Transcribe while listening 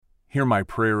Hear my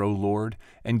prayer, O Lord,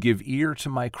 and give ear to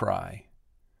my cry.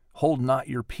 Hold not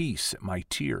your peace at my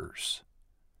tears.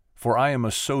 For I am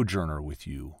a sojourner with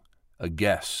you, a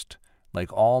guest,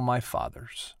 like all my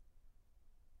fathers.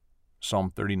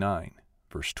 Psalm 39,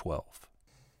 verse 12.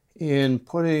 In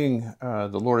putting the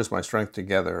Lord is my strength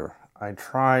together, I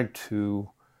tried to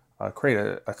create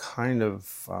a kind of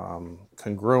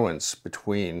congruence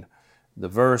between the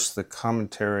verse, the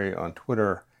commentary on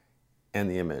Twitter,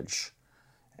 and the image.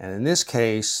 And in this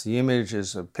case, the image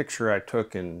is a picture I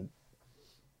took in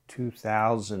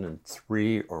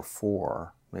 2003 or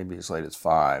 4, maybe as late as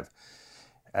 5,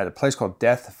 at a place called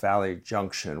Death Valley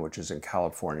Junction, which is in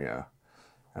California.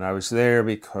 And I was there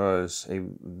because a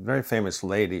very famous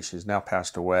lady, she's now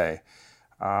passed away,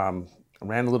 ran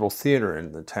a little theater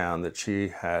in the town that she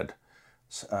had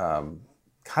kind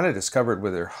of discovered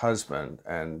with her husband.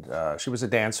 And she was a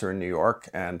dancer in New York,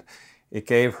 and it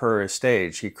gave her a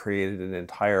stage. She created an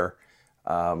entire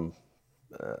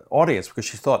audience because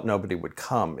she thought nobody would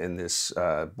come in this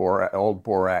old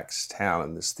borax town,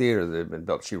 in this theater that had been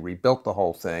built. She rebuilt the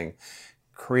whole thing,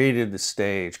 created the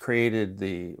stage, created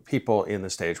the people in the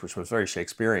stage, which was very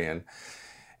Shakespearean.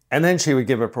 And then she would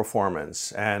give a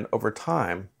performance. And over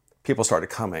time, people started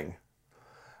coming.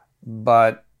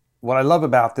 But what I love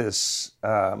about this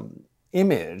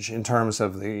image in terms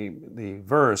of the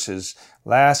verse is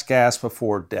last gasp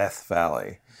before Death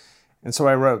Valley. And so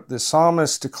I wrote, the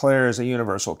psalmist declares a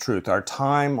universal truth. Our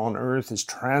time on earth is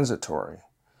transitory.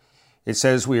 It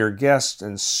says we are guests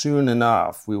and soon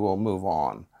enough we will move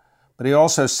on. But he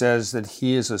also says that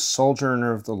he is a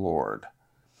sojourner of the Lord.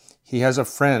 He has a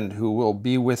friend who will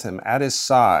be with him at his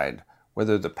side,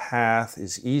 whether the path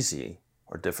is easy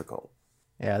or difficult.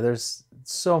 Yeah, there's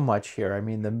so much here. I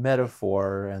mean, the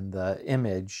metaphor and the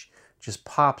image just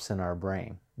pops in our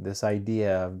brain. This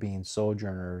idea of being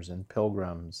sojourners and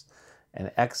pilgrims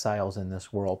and exiles in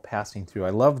this world passing through.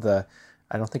 I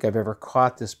don't think I've ever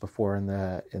caught this before in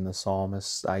the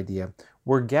psalmist's idea.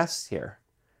 We're guests here.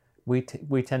 We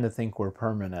tend to think we're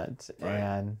permanent, right,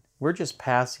 and we're just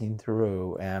passing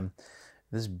through. And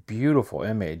this beautiful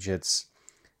image, it's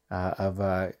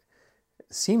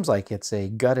seems like it's a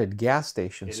gutted gas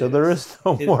station. There is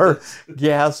no more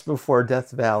gas before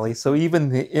Death Valley. So even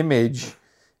the image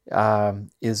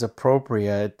is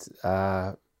appropriate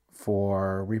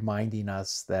for reminding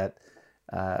us that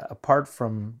apart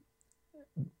from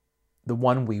the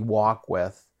one we walk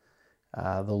with,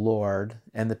 the Lord,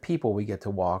 and the people we get to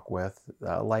walk with,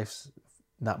 life's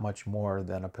not much more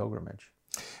than a pilgrimage.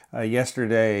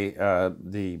 Yesterday,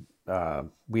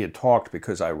 we had talked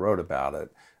because I wrote about it.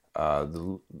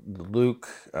 In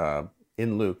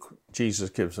Luke, Jesus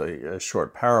gives a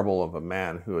short parable of a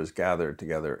man who has gathered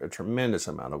together a tremendous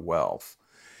amount of wealth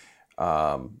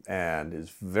and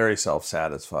is very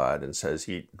self-satisfied and says,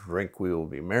 eat, drink, we will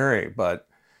be merry. But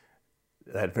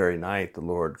that very night, the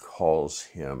Lord calls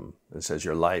him and says,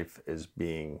 your life is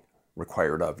being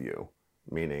required of you,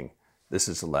 meaning this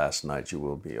is the last night you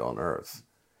will be on earth.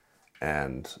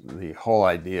 And the whole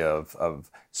idea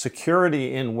of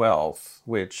security in wealth,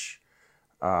 which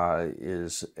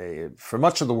for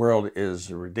much of the world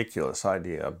is a ridiculous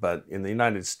idea, but in the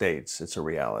United States, it's a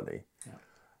reality. Yeah.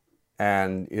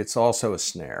 And it's also a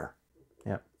snare.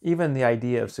 Yeah. Even the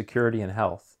idea of security and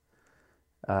health.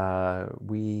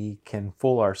 We can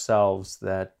fool ourselves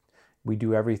that we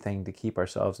do everything to keep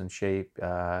ourselves in shape,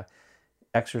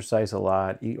 exercise a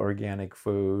lot, eat organic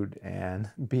food, and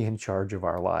be in charge of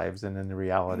our lives. And then the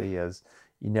reality is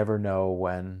you never know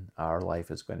when our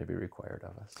life is going to be required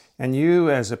of us. And you,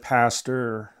 as a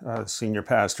pastor, senior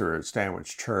pastor at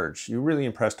Stanwich Church, you really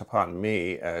impressed upon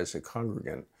me as a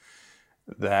congregant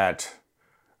that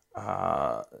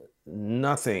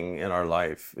nothing in our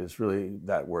life is really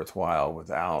that worthwhile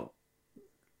without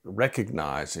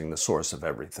recognizing the source of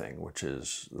everything, which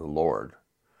is the Lord.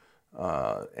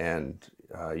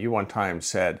 You one time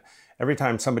said, every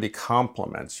time somebody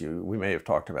compliments you, we may have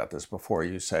talked about this before,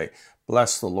 you say,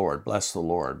 bless the Lord,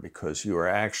 because you are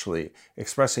actually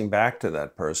expressing back to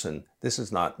that person, this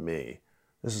is not me,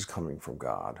 this is coming from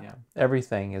God. Yeah.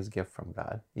 Everything is a gift from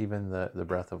God, even the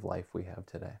breath of life we have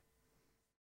today.